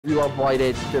You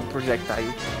avoided the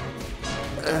projectile.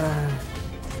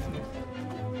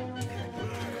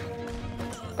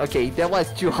 Okay, that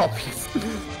was too obvious.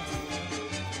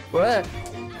 What?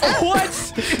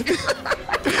 What?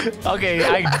 Okay,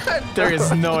 there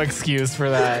is no excuse for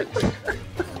that.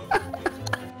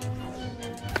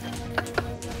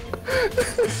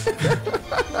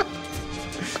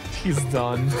 He's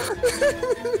done.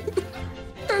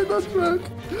 I'm not drunk.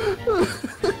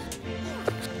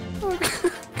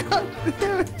 God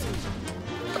damn it.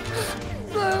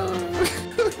 No.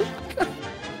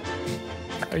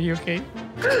 Are you okay?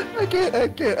 I can't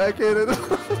at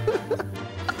all.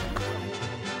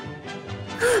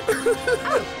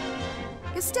 Oh,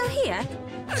 you're still here?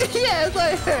 Yes,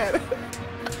 I had.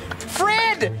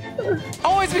 Fred!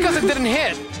 Oh, it's because it didn't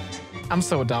hit. I'm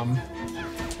so dumb.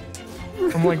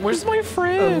 I'm like, where's my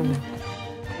friend?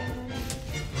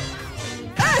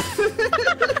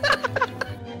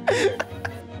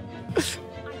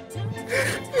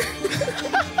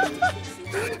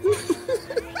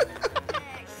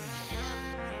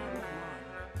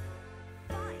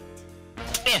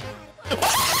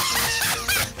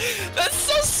 That's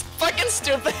so fucking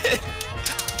stupid.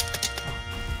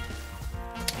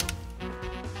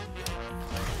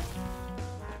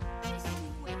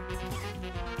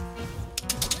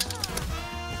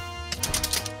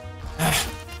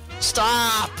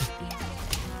 Stop!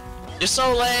 You're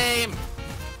so lame.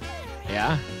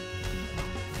 Yeah.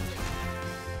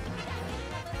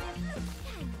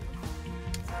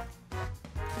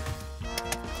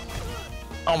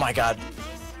 Oh my god.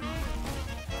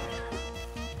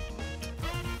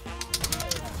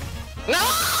 No!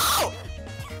 Ah!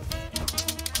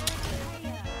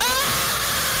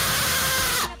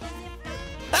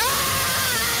 Ah!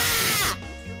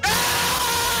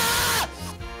 Ah!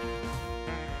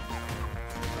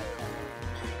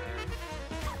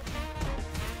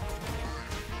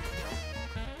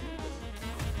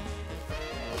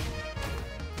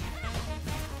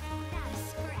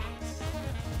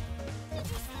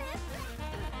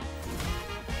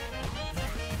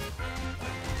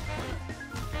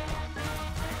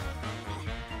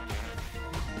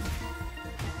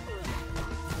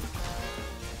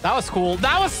 That was cool.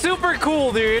 That was super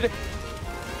cool, dude.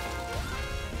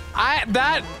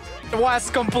 That was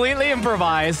completely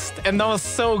improvised, and that was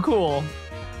so cool.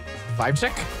 Vibe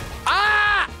check.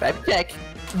 Ah! Vibe check.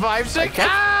 Vibe check. check.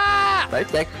 Ah!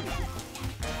 Vibe check.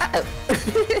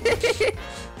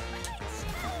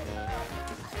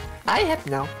 I have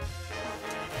now.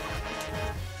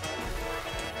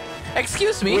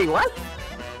 Excuse me. Wait, what?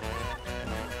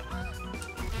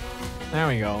 There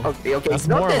we go. Okay, okay. That's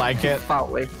not more that like it. Far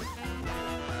away.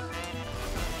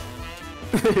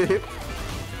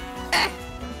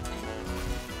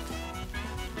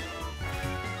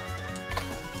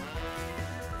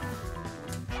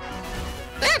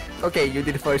 Okay, you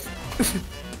did it first.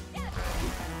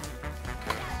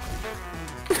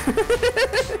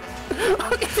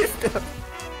 Okay, stop.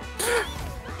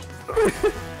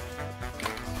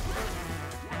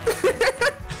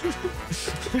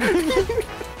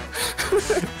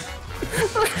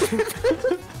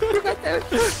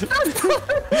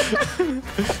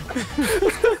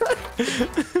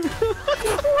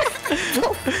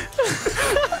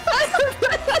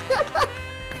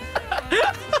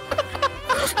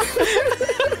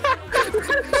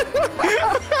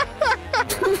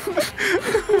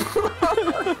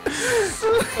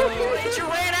 You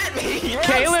ran at me!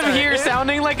 Caleb here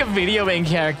sounding like a video game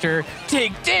character.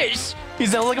 Take this! He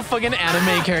sounds like a fucking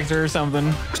anime character or something.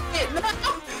 No!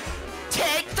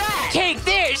 Take that! Take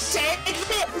this! Take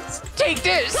this! Take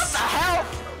this! What the hell?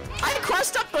 I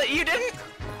crossed up, but you didn't.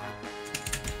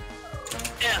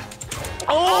 Yeah.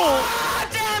 Oh! Ah,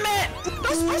 damn it! That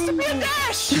was supposed to be a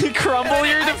dash! Crumble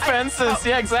your defenses.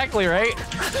 Yeah, exactly, right?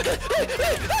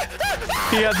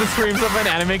 He had the screams of an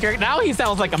anime character. Now he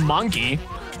sounds like a monkey.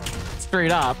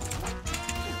 Straight up.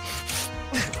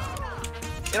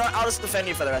 You know what? I'll just defend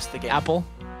you for the rest of the game. Apple.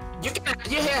 You can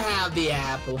have the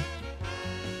apple.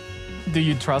 Do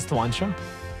you trust Wancho?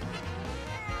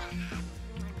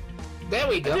 There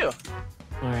we I go. do.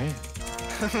 Alright.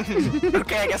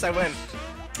 Okay, I guess I win.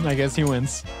 I guess he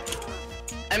wins.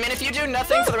 I mean, if you do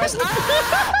nothing for the rest of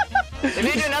if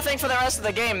you do nothing for the rest of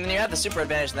the game, then you have the super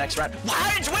advantage the next round.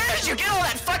 Where did you get all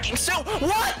that fucking soup?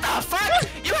 What the fuck?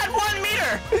 You had 1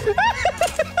 meter!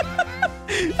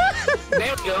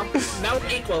 There we go. Now we're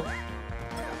equal.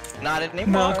 Not anymore.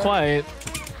 Not quite.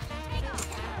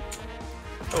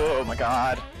 Oh my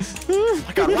god. Oh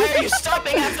my god, why are you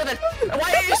stopping after the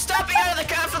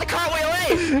after the cartwheel A?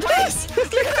 Please!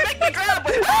 You're gonna make me grab!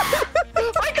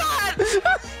 Oh my god!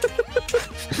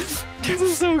 This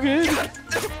is so so good.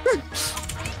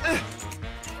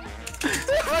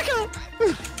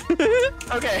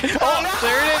 Okay. Oh, no!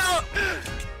 there it is.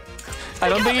 I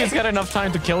don't think he's got enough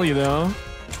time to kill you though.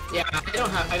 Yeah,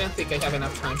 I don't think I have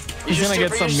enough time. He's gonna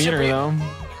get some meter though.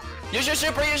 Use your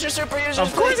super, use your super, use your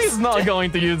Of course he's not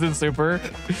going to use his super.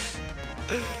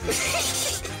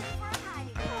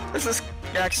 This is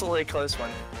actually a close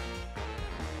one.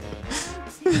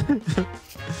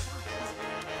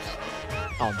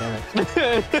 Oh, damn it.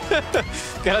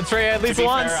 Gotta try at least To be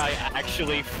once. fair, I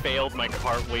actually failed my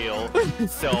cartwheel,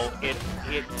 so it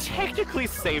technically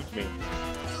saved me.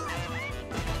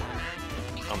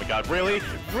 Oh my god, really?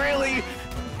 Really?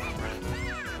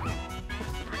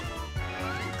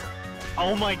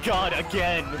 Oh my god,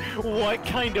 again! What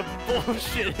kind of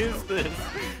bullshit is this?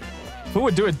 Who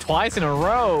would do it twice in a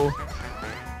row?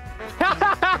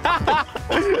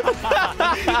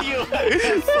 You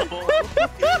asshole.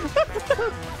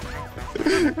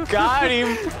 Got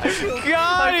him!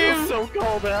 Got I him! feel so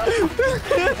called out.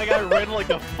 I got read like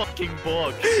a fucking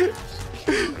book.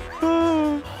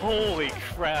 Holy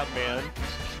crap, man.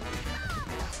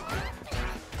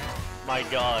 My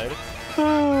god.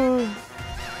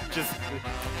 Just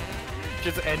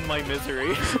end my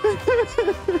misery.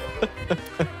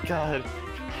 God.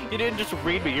 You didn't just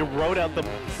read me, you wrote out the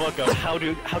book of how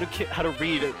to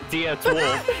read Diet's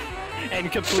Wolf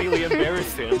and completely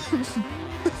embarrassed him.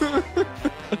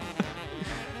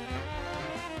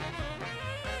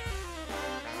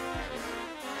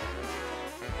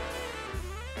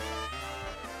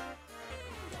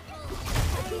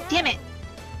 Damn it!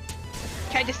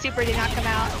 Tried to super, did not come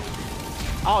out.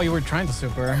 Oh, you were trying to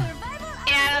super.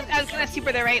 And I was gonna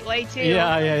super the right way too.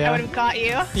 Yeah, yeah, yeah. I would have got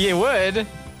you. You would.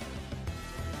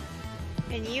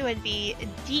 And you would be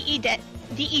DED.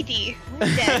 DED.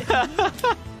 Dead.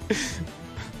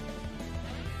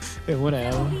 It would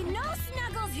have. No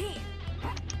snuggles here.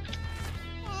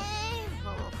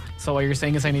 So what you're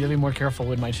saying is I need to be more careful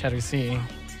with my Shatter C.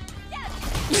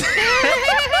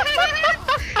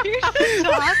 You're so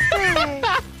toxic.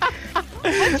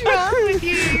 What's wrong with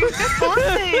you? You're so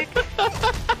toxic.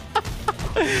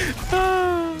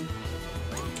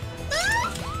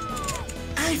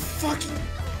 I fucking.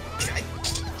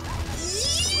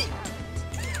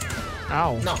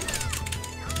 Ow. No.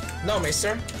 No,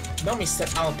 mister. No, Mr.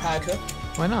 Alpaca.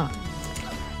 Why not?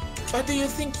 What do you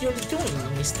think you're doing,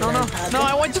 Mr. No, no, Alpaca?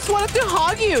 no, just wanted to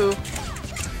hug you.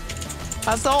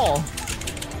 That's all.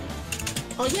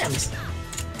 Oh, yeah, mister.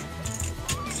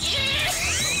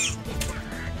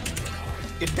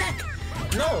 Get back.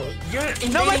 No, you're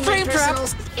invading No, my frame trap. personal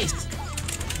space.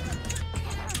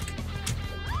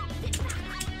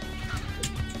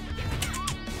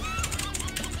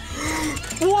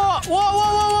 Whoa, whoa,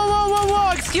 whoa, whoa, whoa, whoa, whoa, whoa,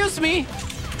 excuse me.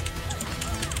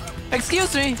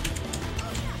 Excuse me.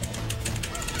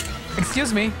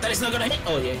 Excuse me. That is not gonna hit.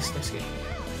 Oh, yeah, it's good.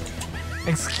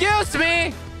 Excuse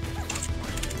me.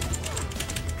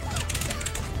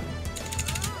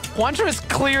 Quantra is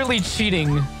clearly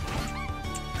cheating.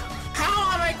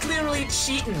 How am I clearly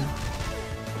cheating?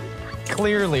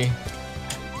 Clearly.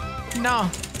 No.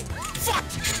 Fuck!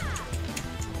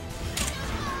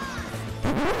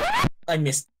 I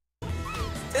missed.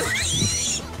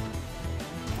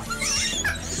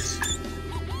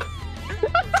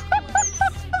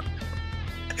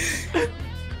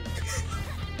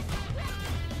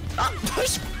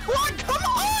 What? Come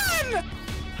on!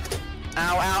 Ow,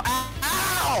 ow, ow,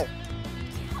 ow!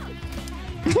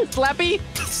 Slappy.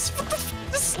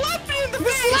 Slap me in the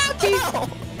face! Ow!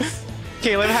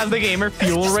 Caleb has the gamer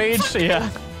fuel rage. Yeah.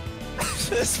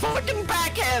 This fucking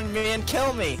backhand me and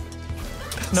kill me.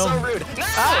 No. So rude. No!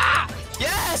 Ah!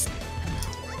 Yes!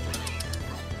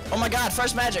 Oh my god,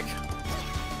 first magic.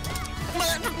 But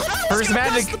I was First gonna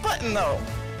magic. press the button though.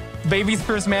 Baby's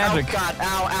first magic. Oh god,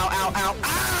 ow, ow, ow, ow,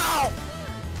 ow!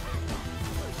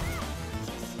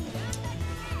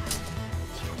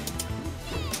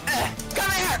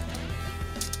 Come here!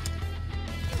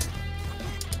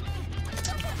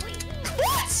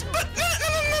 What? But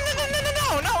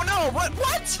no,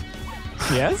 what?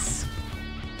 Yes?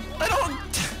 I don't...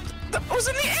 That was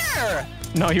in the air!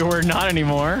 No, you were not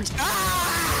anymore.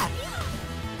 Ah!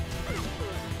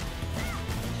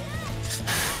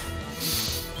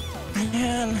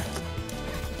 Man.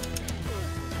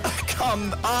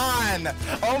 Come on!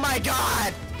 Oh my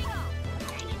god!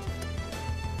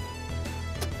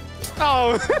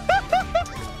 Oh.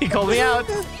 He called me out.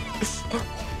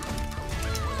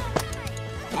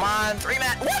 Come on, 3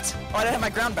 mat. What? Oh, I didn't have my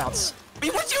ground bounce.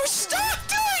 Would you stop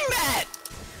doing that?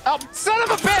 Oh, son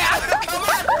of a bitch! Come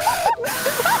on!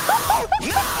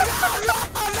 No!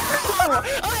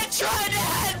 I tried to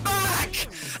head back!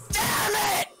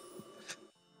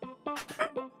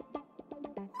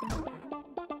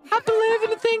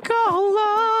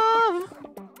 love.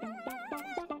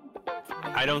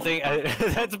 I don't think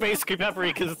that's basically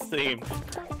Paprika's theme.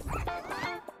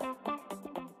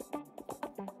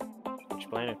 Which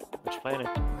planet? Which planet?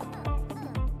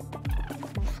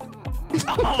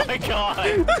 Oh my god!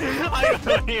 I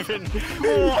don't even.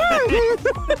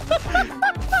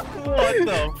 What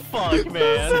the fuck,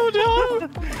 man? So dumb.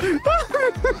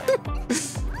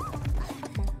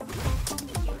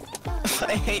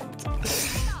 I hate.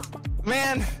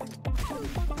 Man.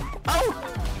 Oh.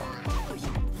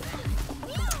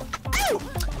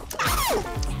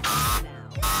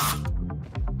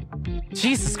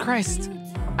 Jesus Christ.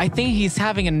 I think he's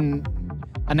having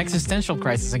an existential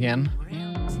crisis again.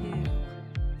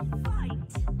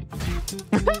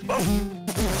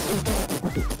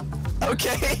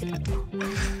 Okay.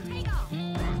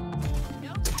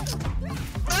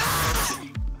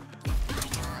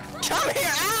 Come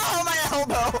here! Ow, my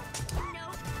elbow!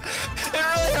 It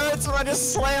really hurts when I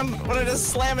just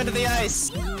slam into the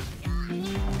ice.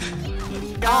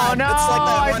 God, Oh no! it's like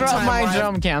that I one dropped time my where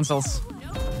jump cancels.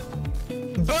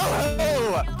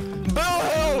 Boo-hoo!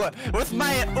 Boo-hoo! With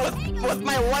my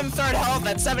 1/3 health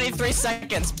at 73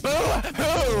 seconds.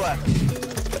 Boo-hoo!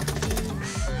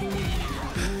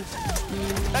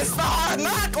 It's the hard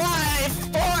knock life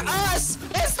for us!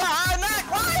 It's the hard knock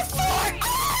life for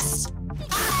us!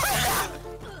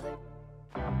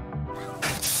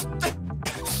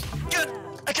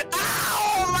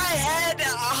 Ow! My head!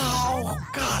 Oh,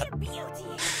 God.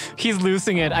 He's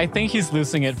losing it. I think he's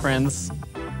losing it, friends.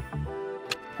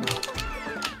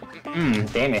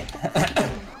 Damn it.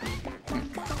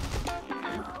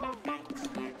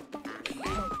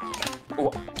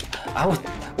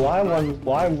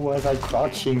 Why was I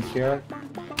crouching here?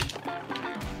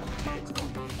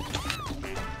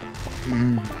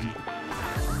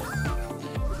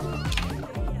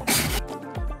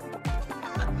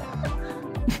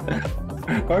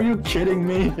 Are you kidding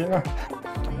me here?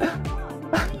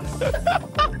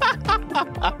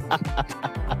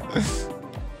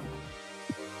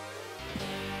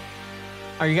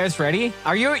 Are you guys ready?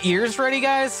 Are your ears ready,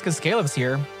 guys? Because Caleb's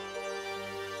here.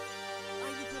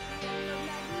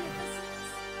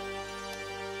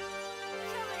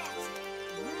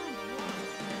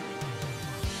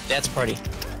 Dance party.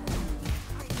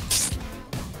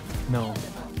 No.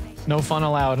 No fun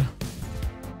allowed.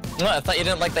 No, I thought you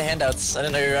didn't like the handouts. I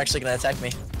didn't know you were actually gonna attack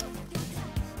me.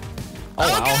 Oh,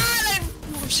 wow. God! I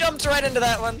jumped right into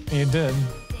that one. You did.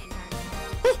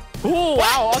 Ooh,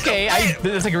 wow, okay. I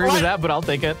disagree with that, but I'll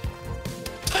take it.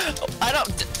 I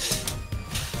don't.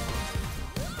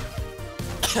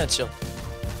 Chill.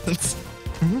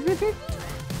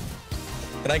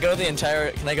 Can I go the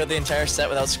entire set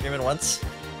without screaming once?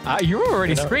 You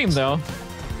already screamed though.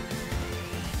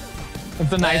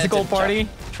 It's an icicle party.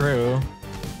 True.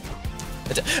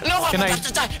 No, I'm Can about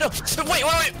to die. No, wait.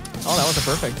 Oh, that was a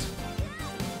perfect.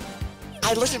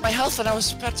 I looked at my health and I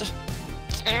was about to.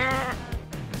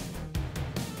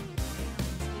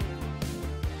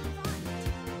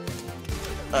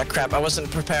 Crap! I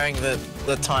wasn't preparing the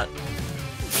taunt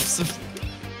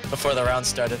before the round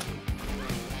started.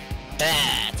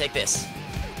 Ah, take this.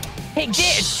 Take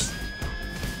this.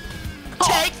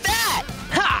 Take that!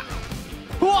 Ha!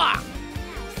 Wah!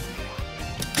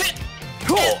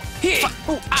 Oh! Hey!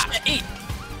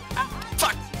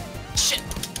 Fuck! Shit!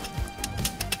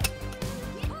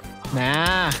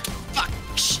 Nah. Fuck!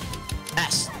 Shit!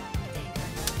 Ass!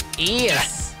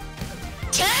 Yes.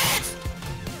 Tits!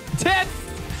 Tits!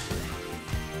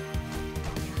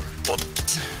 I'm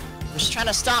just trying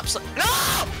to stop. No!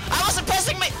 I wasn't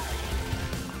pressing me.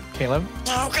 Caleb.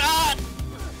 Oh God!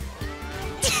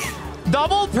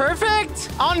 Double perfect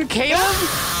on Caleb?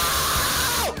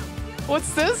 No!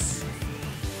 What's this?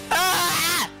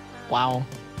 Ah! Wow.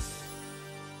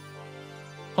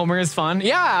 Homer is fun.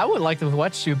 Yeah, I would like to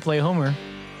watch you play Homer.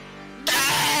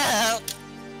 Ah!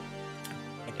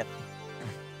 Okay.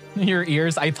 Your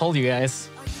ears, I told you guys.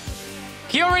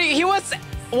 He was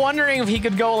wondering if he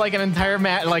could go like an entire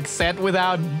set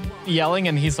without yelling,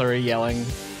 and he's already yelling.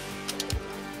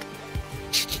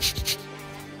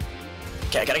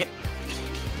 Okay, I gotta get.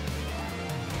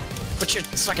 Put your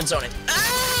fucking zone in.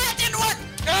 Ah! It didn't work!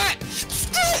 Ah!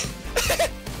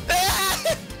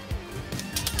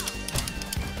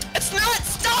 It's not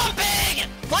stopping!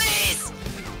 Please!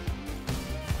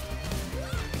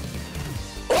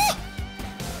 Oh!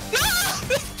 No!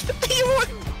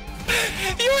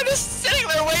 You were just sitting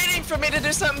there waiting for me to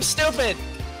do something stupid.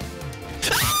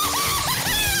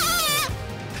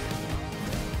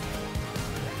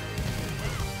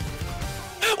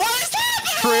 What is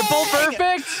happening? Triple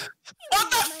perfect? What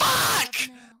the fuck?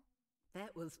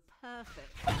 That was perfect.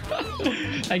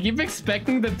 I keep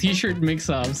expecting the t-shirt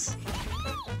mix-ups.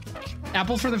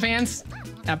 Apple for the fans.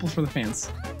 Apple for the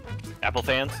fans. Apple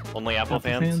fans? Only Apple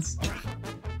fans?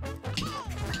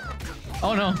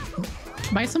 Oh no.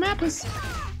 Buy some apples.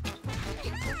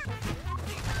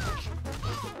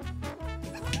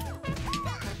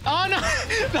 Oh no!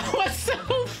 That was so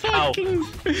fucking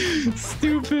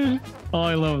stupid. Oh,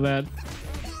 I love that.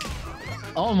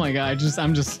 Oh my god,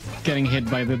 I'm just getting hit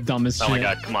by the dumbest shit. Oh my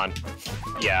god, come on.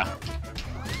 Yeah.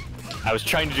 I was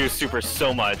trying to do super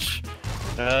so much.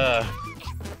 Ow.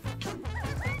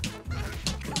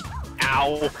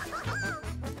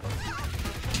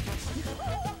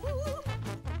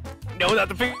 No, not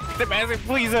the big massive.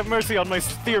 Please have mercy on my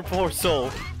dear poor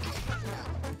soul.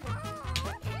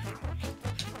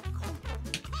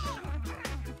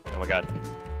 Oh my god.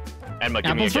 Enma,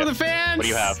 give me a gift. Apples for the fans! What do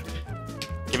you have?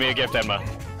 Give me a gift, Enma.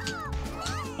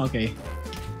 Okay.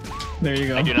 There you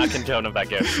go. I do not condone of that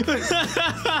gift.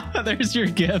 There's your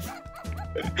gift.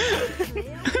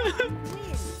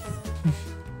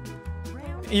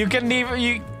 You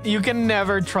can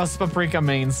never trust Paprika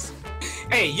mains.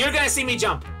 Hey, you're gonna see me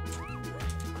jump.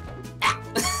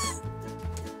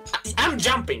 I'm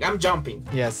jumping. I'm jumping.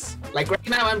 Yes. Like right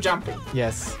now, I'm jumping.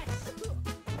 Yes.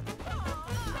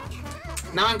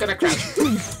 Now I'm gonna crash.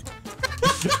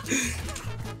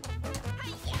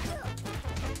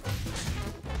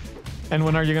 And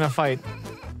when are you gonna fight?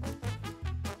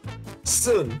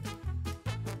 Soon.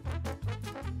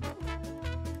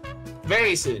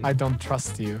 Very soon. I don't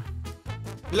trust you.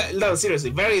 No, seriously.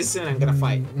 Very soon I'm gonna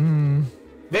fight.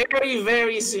 Very,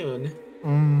 very soon.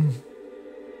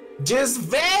 Just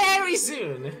very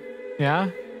soon. Yeah?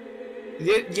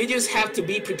 You just have to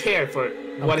be prepared for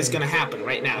what is gonna happen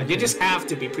right now. You just have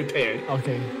to be prepared.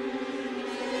 Okay.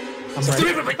 I'm So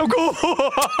ready. Oh, go!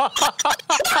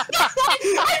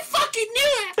 I fucking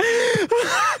knew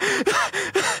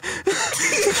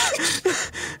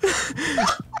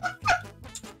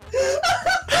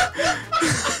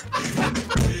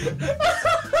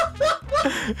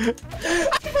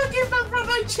I fucking fell from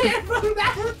my chair from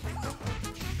that.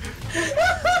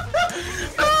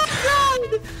 Oh god!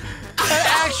 That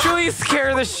actually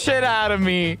scared the shit out of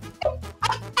me.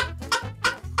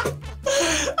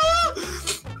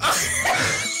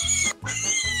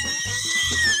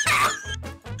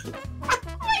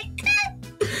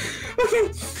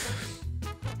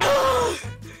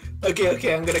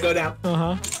 Okay, I'm gonna go down.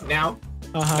 Now.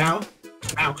 Now.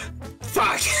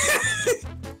 Fuck!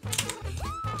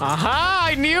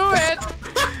 I knew it!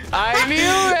 I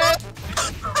knew it!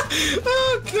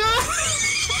 Oh god!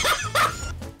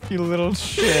 You little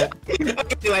shit.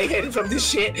 Do I hit from this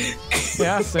shit?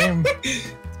 Yeah, same.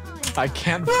 I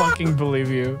can't fucking believe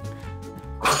you.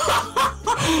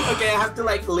 Okay, I have to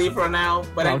like leave for now,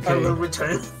 but I will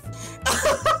return.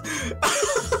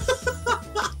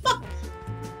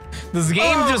 This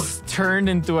game just turned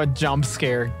into a jump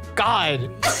scare. God,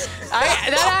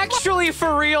 that actually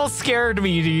for real scared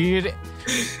me, dude.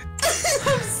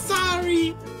 I'm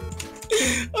sorry.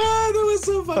 Oh, that was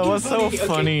so fucking funny. That was so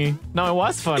funny. Okay. No, it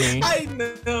was funny. I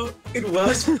know. It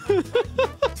was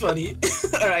funny.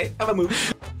 Alright, have a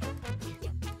move.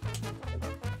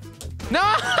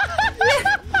 No!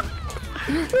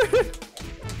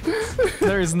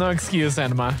 There is no excuse,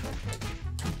 Enma.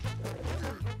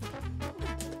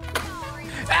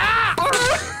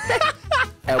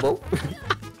 Elbow.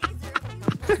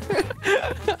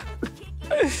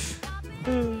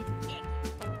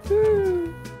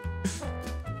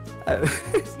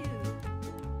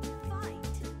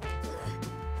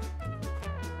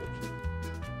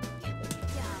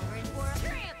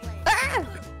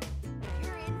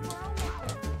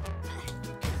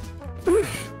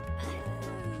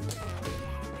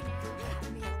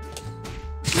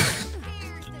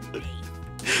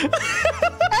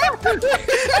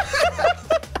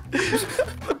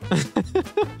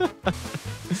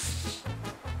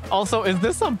 Also, is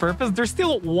this on purpose? There's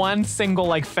still one single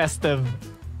like festive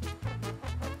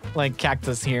like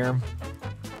cactus here.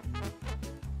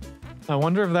 I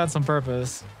wonder if that's on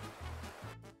purpose.